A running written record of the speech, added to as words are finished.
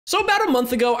So about a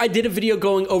month ago, I did a video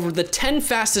going over the 10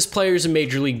 fastest players in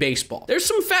Major League Baseball. There's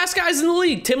some fast guys in the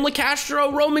league: Tim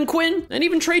LeCastro, Roman Quinn, and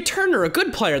even Trey Turner, a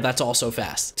good player that's also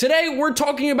fast. Today, we're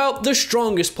talking about the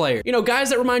strongest player. You know,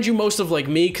 guys that remind you most of like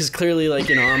me, because clearly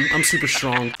I'm super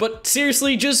strong. But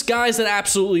seriously, just guys that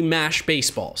absolutely mash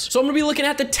baseballs. So I'm gonna be looking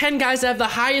at the 10 guys that have the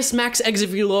highest max exit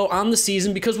velo on the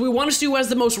season because we want to see who has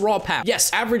the most raw power.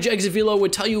 Yes, average exit velo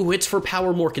would tell you who hits for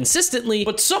power more consistently,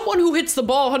 but someone who hits the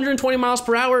ball 120 miles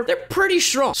per hour, they're pretty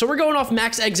strong. So we're going off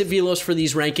max exit velos for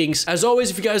these rankings. As always,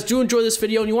 if you guys do enjoy this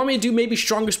video and you want me to do maybe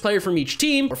strongest player from each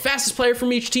team or fastest player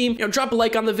from each team, drop a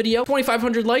like on the video.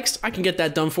 2,500 likes, I can get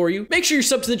that done for you. Make sure you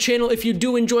sub to the channel if you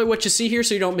do enjoy what you see here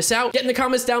so you don't miss out. Get in the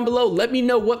comments down below. Let me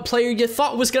know what player you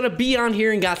thought was gonna be on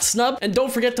here and got snubbed. And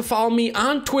don't forget to follow me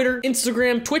on Twitter,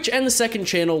 Instagram, Twitch, and the second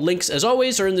channel. Links, as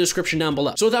always, are in the description down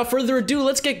below. So without further ado,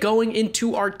 let's get going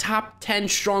into our top 10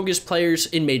 strongest players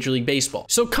in Major League Baseball.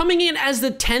 So coming in as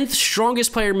the 10th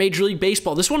strongest player in Major League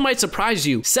Baseball, this one might surprise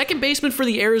you. Second baseman for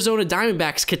the Arizona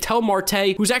Diamondbacks, Ketel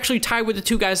Marte, who's actually tied with the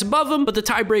two guys above him, but the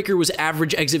tiebreaker was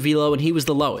average exit velo, and he was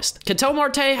the lowest. Ketel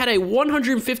Marte had a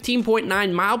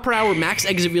 115.9 mile per hour max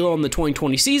exit velo in the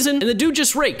 2020 season, and the dude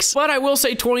just rakes. But I will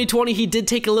say 2020, he did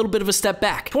take a little bit of a step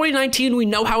back. 2019, we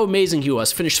know how amazing he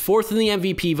was. Finished 4th in the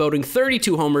MVP voting,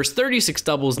 32 homers, 36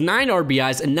 doubles, 9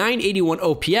 RBIs, and 981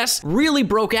 OPS. Really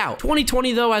broke out.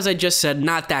 2020, though, as I just said,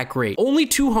 not that great. Only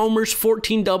 2 homers,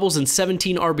 14 doubles, and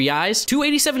 17 RBIs,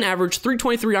 287 average,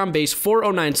 323 on base,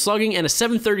 409 slugging, and a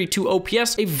 732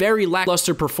 OPS. A very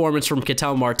lackluster performance from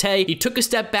Ketel Marte. He took a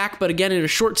step back, but again, in a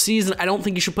short season, I don't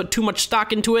think you should put too much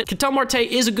stock into it. Ketel Marte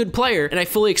is a good player, and I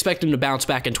fully expect him to bounce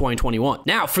back in 2021.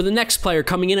 Now, for the next player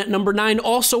coming in at number 9,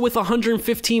 also with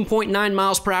 115.9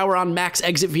 miles per hour on max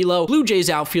exit velo, Blue Jays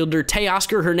outfielder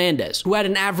Teoscar Hernandez, who had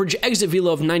an average exit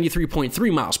velo of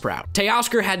 93.3 miles per hour.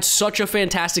 Teoscar had such a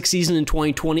fantastic season in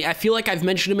 2020. I feel like I've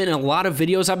mentioned him in a lot of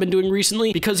videos I've been doing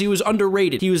recently because he was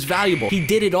underrated. He was valuable. He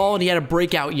did it all, and he had a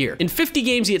breakout year. In 50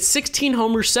 games, he had 16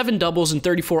 homers, 7 doubles, and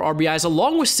 34 RBIs,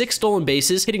 along with 6 stolen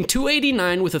bases, hitting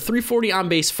 289 with a 340 on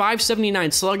base,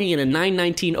 579 slugging, and a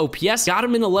 919 OPS. Got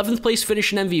him in 11th place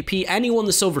finish in MVP, and he won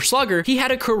the Silver Slugger. He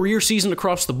had a career season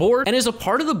across the board and is a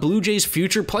part of the Blue Jays'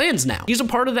 future plans now. He's a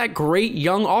part of that great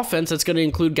young offense that's going to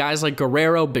include guys like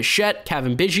Guerrero, Bichette,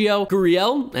 Kevin Biggio,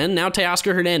 Gurriel, and now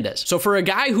Teoscar Hernandez. So for a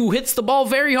guy who hits the ball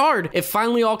very hard, it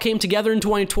finally all came together in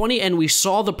 2020, and we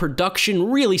saw the production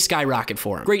really skyrocket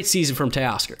for him. Great season from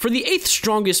Teoscar. For the 8th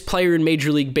strongest player in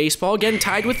Major League Baseball, again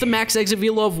tied with the max exit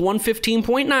velo of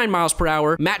 115.9 miles per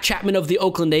hour, Matt Chapman of the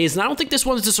Oakland A's, and I don't think this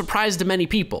one's a surprise to many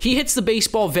people. He hits the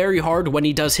baseball very hard when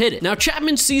he does hit it. Now,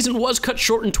 Chapman's season was cut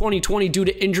short in 2020 due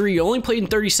to injury. He only played in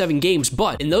 37 games,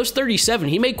 but in those 37,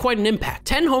 he made quite an impact.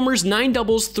 10 homers, 9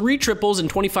 doubles, 3 triples, and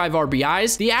 25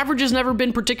 RBIs. The average has never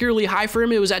been particularly high for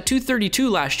him. It was at 232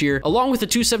 last year, along with a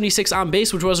 276 on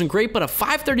base, which wasn't great, but a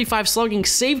 535 slugging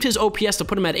saved his OPS to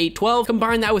put him at 812.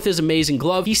 Combine that with his amazing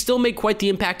glove, he still made quite the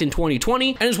impact in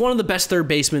 2020 and is one of the best third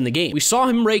basemen in the game. We saw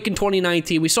him rake in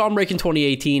 2019, we saw him rake in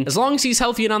 2018. As long as he's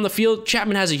healthy and on the field,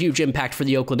 Chapman has a huge impact for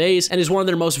the Oakland A's and is one of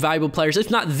their most valuable players, if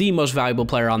not the most valuable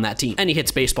player on that team. And he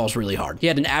hits baseballs really hard. He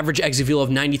had an average exit velo of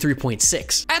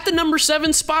 93.6. At the number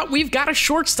 7 spot, we've got a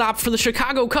shortstop for the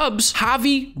Chicago Cubs,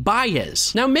 Javi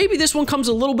Baez. Now, maybe this one comes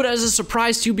a little bit as a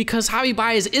surprise to you because Javi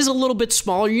Baez is a little bit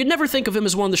smaller. You'd never think of him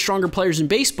as one of the stronger players in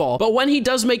baseball, but when he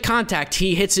does make contact,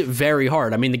 he hits it very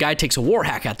hard. I mean, the guy takes a war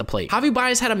hack at the plate. Javi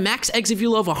Baez had a max exit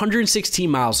velo of 116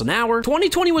 miles an hour.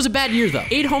 2020 was a bad year, though.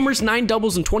 8 homers, 9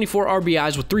 doubles, and 24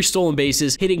 RBIs with 3 stolen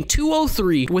bases, hitting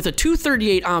 203 with a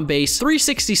 238 on base,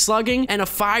 360 slugging, and a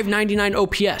 599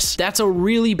 OPS. That's a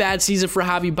really bad season for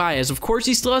Javi Baez. Of course,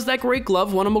 he still has that great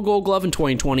glove, won him a Gold Glove in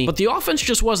 2020, but the offense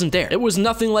just wasn't there. It was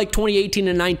nothing like 2018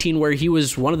 and 19 where he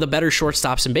was one of the better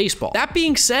shortstops in baseball. That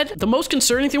being said, the most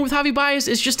concerning thing with Javi Baez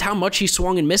is just how much he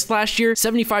swung and missed last year.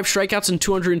 75 strikeouts and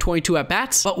 222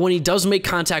 at-bats, but when he does make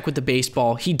contact with the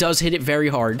baseball, he does hit it very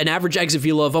hard. An average exit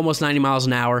velo of almost 90 miles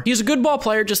an hour. He's a good ball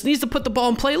player, just needs to put the ball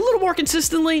in play a little more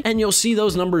consistently, and you'll see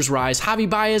those numbers rise. Javi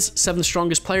Baez, 7th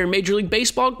strongest player in Major League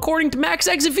Baseball, according to max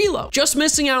exit velo. Just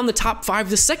missing out on the top 5,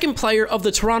 the second player of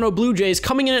the Toronto Blue Jays,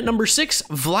 coming in at number 6,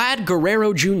 Vlad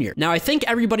Guerrero Jr. Now, I think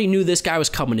everybody knew this guy was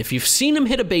coming. If you've seen him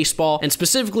hit a baseball, and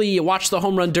specifically you watch the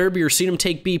home run derby or seen him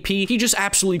take BP, he just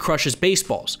absolutely crushes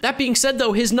baseballs. That being said,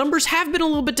 though, his numbers have been a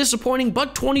little bit disappointing,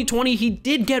 but 2020, he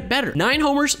did get better. 9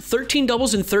 homers, 13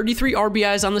 doubles, and 33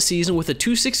 RBIs on the season with a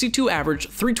 262 average,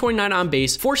 329 on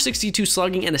base, 462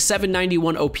 slugging, and a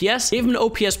 791 OPS. Gave him an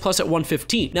OPS plus at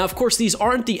 115. Now, of course, these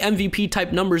aren't the MVP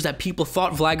type numbers that people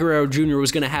thought Vlad Guerrero Jr.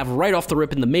 was going to have right off the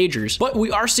rip in the majors, but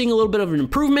we are seeing a little bit of an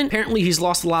improvement. Apparently, he's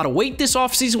lost a lot of weight this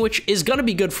offseason, season, which is going to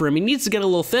be good for him. He needs to get a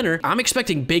little thinner. I'm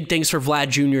expecting big things for Vlad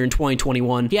Jr. in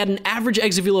 2021. He had an average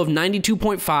exit velo of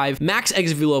 92.5, max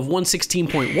exit velo of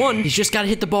 116.1. He's just got to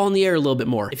hit the ball in the air a little bit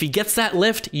more. If he gets that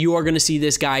lift, you are going to see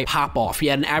this guy pop off. He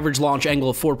had an average launch angle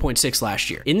of 4.6 last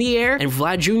year. In the air, and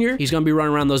Vlad Jr., he's going to be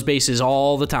running around those bases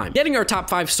all the time. Getting our top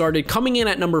 5 started, coming in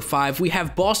at number 5, we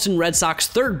have Boston Red Sox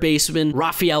third baseman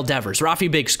Rafael Devers. Rafi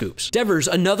Big Scoops. Devers,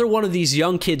 another one of these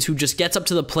young kids who just gets up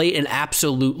to the plate and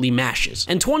absolutely mashes.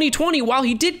 In 2020, while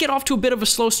he did get off to a bit of a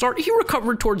slow start, he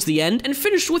recovered towards the end and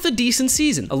finished with a decent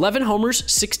season. 11 homers,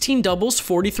 16 doubles,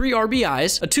 43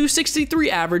 RBIs, a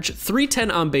 263 average,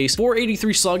 310 on base,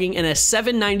 483 slugging, and a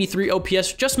 793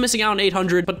 OPS, just missing out on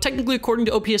 800, but technically according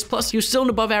to OPS Plus, he was still an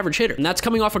above average hitter. And that's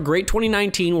coming off a great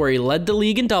 2019 where he led the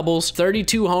league in doubles,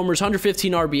 32 homers,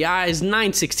 115 RBIs,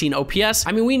 916 OPS.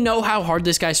 I mean, we know how hard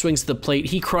this guy swings to the plate.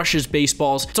 He crushes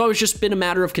baseballs. It's always just been a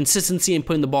matter of consistency and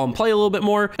putting the ball in play a little bit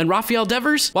more. And Rafael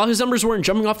Devers, while his numbers weren't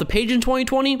jumping off the page in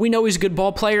 2020, we know he's a good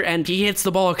ball player and he hits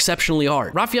the ball exceptionally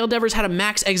hard. Rafael Devers had a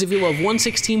max exit velo of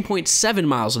 116.7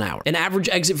 miles an hour, an average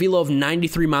exit velo of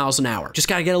 93 miles an hour. Just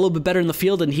got to get a little bit better in the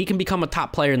field and he can become a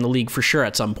top player in the league for sure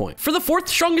at some point. For the 4th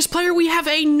strongest player, we have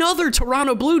another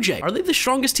Toronto Blue Jay. Are they the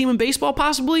strongest team in baseball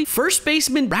possibly? First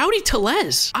baseman Rowdy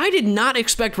Tellez. I did not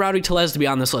expect Rowdy Tellez to be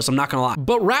on this list, I'm not gonna lie.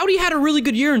 But Rowdy had a really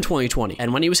good year in 2020,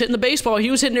 and when he was hitting the baseball,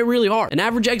 he was hitting it really hard. An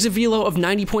average exit velo of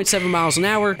 90.7 miles an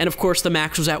hour, and of course the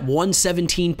max was at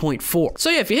 117.4. So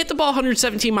yeah, if you hit the ball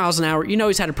 117 miles an hour, you know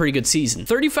he's had a pretty good season.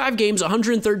 35 games,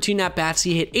 113 at-bats,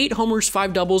 he hit 8 homers,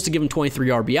 5 doubles to give him 23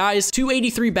 RBIs,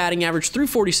 283 batting average,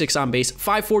 346 on base,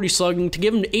 540 slugging to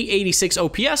give him 886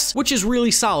 OPS, which is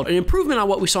really solid. An improvement on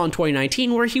what we saw in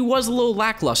 2019 where he was a little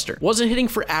lackluster. Wasn't hitting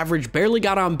for average, barely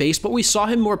got on base, but we saw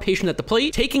him more patient at the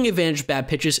plate, taking advantage of bad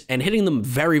pitches and hitting them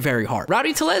very, very hard.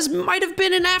 Rowdy Tellez might have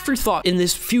been an afterthought in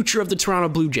this future of the Toronto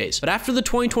Blue Jays, but after the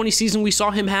 2020 season we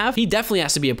saw him have, he definitely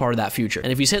has to be a part of that future.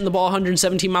 And if he's hitting the ball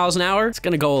 117 miles an hour, it's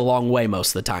gonna go a long way most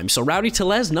of the time. So Rowdy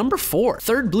Tellez, number 4,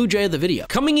 third Blue Jay of the video.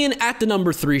 Coming in at the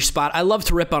number 3 spot, I love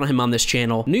to rip on him on this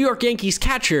channel, New York Yankees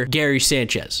catcher Gary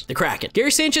Sanchez, the Kraken.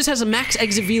 Gary Sanchez has a max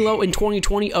exit velo in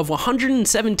 2020 of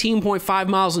 117.5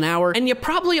 miles an hour, and you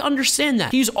probably understand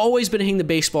that. He's always been hitting the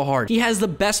baseball hard. He has the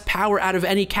best power out of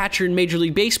any catcher in Major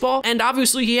League Baseball, and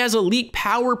obviously he has elite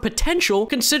power potential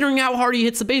considering how hard he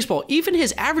hits the baseball. Even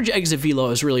his average exit velo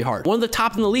is really hard, one of the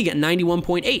top in the league at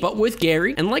 91.8. But with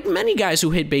Gary, and like many guys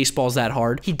who hit baseballs that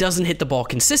hard, he doesn't hit the ball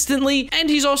consistently, and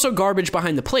he's also garbage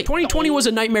behind the plate. 2020 was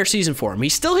a nightmare season for him. He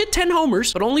still hit 10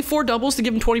 homers, but only 4 doubles to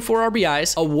give him 24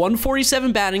 RBIs, a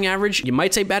 147 batting average. You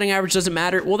might say batting average doesn't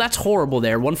matter. Well, that's horrible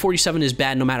there. 147 is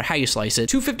bad no matter how you slice it.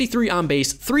 253 on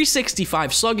base,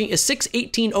 365 slugging, a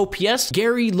 618 OPS.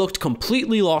 Gary looked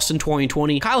completely lost in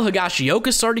 2020. Kyle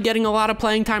Higashioka started getting a lot of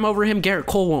playing time over him. Garrett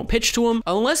Cole won't pitch to him.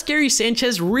 Unless Gary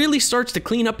Sanchez really starts to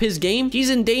clean up his game, he's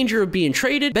in danger of being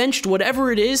traded, benched,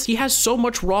 whatever it is. He has so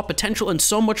much raw potential and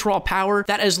so much raw power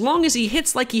that as long as he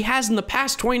hits like he has in the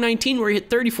past 2019 where he hit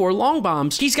 34 long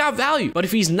bombs, he's got value. But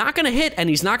if he's not going to hit and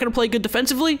he's not going to play good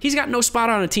defensively, he's got no spot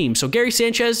on a team. So Gary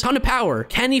Sanchez, ton of power.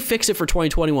 Can he fix it for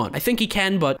 2021? I think he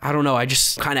can, but I don't know. I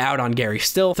just kind of out on Gary.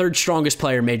 Still third strongest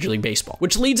player in Major League Baseball.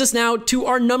 Which leads us now to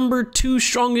our number 2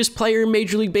 strongest player in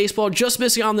Major League Baseball, just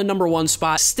missing on the number 1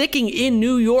 spot, sticking in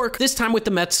New York, this time with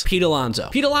the Mets, Pete Alonso.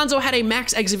 Pete Alonso had a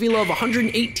max exit velo of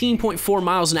 118.4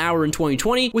 miles an hour in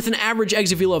 2020 with an average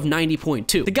exit velo of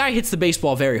 90.2. The guy hits the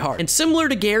baseball very hard. And similar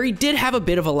to Gary, did have a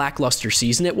bit of a lackluster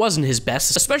season. It wasn't his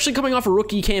best, especially coming off a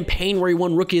rookie campaign where he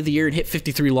won Rookie of the Year and hit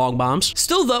 53 long bombs.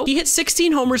 Still though, he hit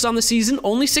 16 homers on the season,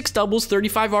 only 6 doubles,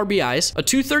 35 RBIs, a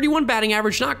 231 batting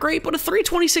average, not great, but a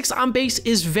 326 on base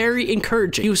is very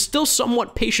encouraging. He was still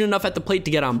somewhat patient enough at the plate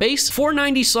to get on base.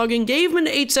 490 slugging, gave him an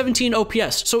 817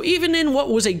 OPS. So even in what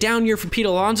was a down year for Pete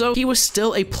Alonso, he was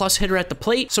still a plus hitter at the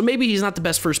plate. So maybe he's not the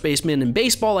best first baseman in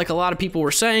baseball like a lot of people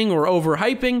were saying or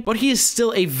overhyping, but he is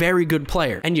still a very good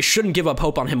player, and you shouldn't give up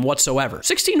hope on him whatsoever.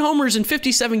 16 homers in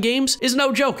 57 games is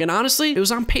no joke, and honestly, it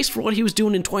was on pace for what he was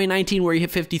doing in 2019 where he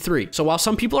hit 53. So while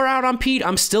some people are out on Pete,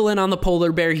 I'm still in on the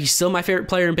polar bear. He's still my favorite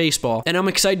player in baseball, and I'm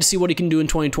excited to see what he can do in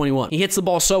 2021. He hits the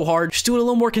ball so hard, just do it a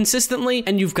little more consistently,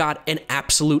 and you've got an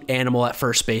absolute animal at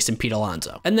first base in Pete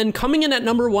Alonso. And then coming in at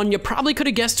number 1, you probably could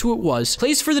have guessed who it was.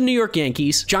 Plays for the New York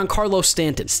Yankees, Giancarlo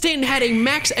Stanton. Stanton had a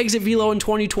max exit velo in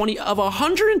 2020 of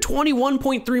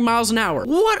 121.3 miles an hour.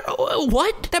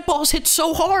 What? That ball's hit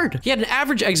so hard. He had an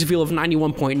average exit velo of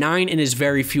 91.9 in his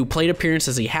very few plate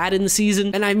appearances he had in the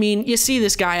season. And I mean, you see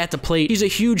this guy at the plate. He's a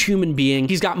huge human being.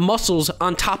 He's got muscles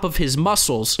on top of his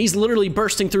muscles. He's literally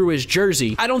bursting through his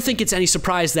jersey. I don't think it's any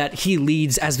surprise that he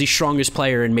leads as the strongest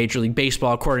player in Major League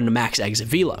Baseball according to max exit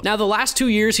velo. Now, the last 2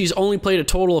 years years, he's only played a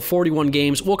total of 41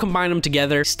 games. We'll combine them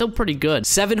together. Still pretty good.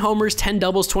 7 homers, 10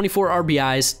 doubles, 24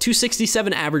 RBIs,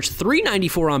 267 average,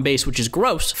 394 on base, which is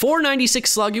gross,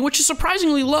 496 slugging, which is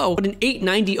surprisingly low, but an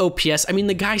 890 OPS. I mean,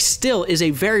 the guy still is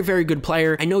a very, very good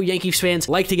player. I know Yankees fans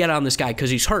like to get on this guy because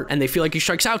he's hurt and they feel like he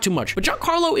strikes out too much, but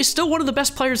Giancarlo is still one of the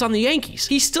best players on the Yankees.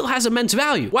 He still has immense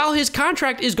value. While his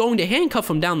contract is going to handcuff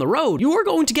him down the road, you are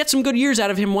going to get some good years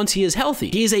out of him once he is healthy.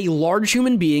 He is a large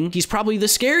human being. He's probably the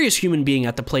scariest human being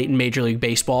at the plate in Major League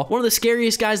Baseball. One of the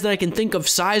scariest guys that I can think of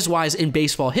size-wise in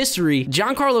baseball history.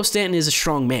 Giancarlo Stanton is a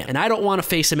strong man, and I don't want to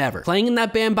face him ever. Playing in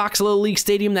that bandbox Little League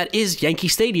stadium that is Yankee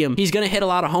Stadium, he's going to hit a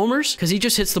lot of homers because he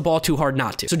just hits the ball too hard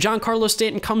not to. So Giancarlo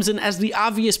Stanton comes in as the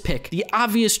obvious pick, the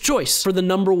obvious choice for the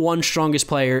 #1 strongest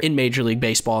player in Major League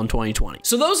Baseball in 2020.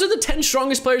 So those are the 10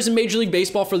 strongest players in Major League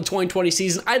Baseball for the 2020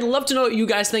 season. I'd love to know what you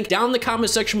guys think down in the comment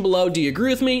section below. Do you agree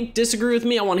with me? Disagree with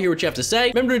me? I want to hear what you have to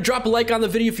say. Remember to drop a like on the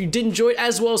video if you did enjoy it,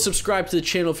 as well as subscribe to the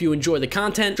channel if you enjoy the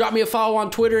content. Drop me a follow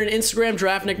on Twitter and Instagram,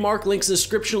 GiraffeNeckMarc, links in the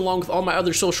description along with all my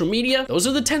other social media. Those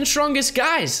are the 10 strongest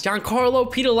guys.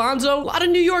 Giancarlo, Pete Alonso, a lot of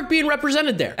New York being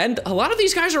represented there. And a lot of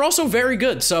these guys are also very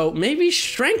good, so maybe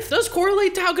strength does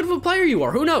correlate to how good of a player you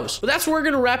are. Who knows? But that's where we're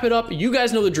gonna wrap it up. You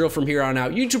guys know the drill from here on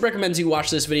out. YouTube recommends you watch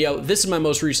this video. This is my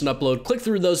most recent upload. Click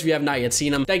through those if you have not yet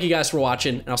seen them. Thank you guys for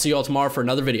watching, and I'll see you all tomorrow for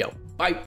another video. Bye.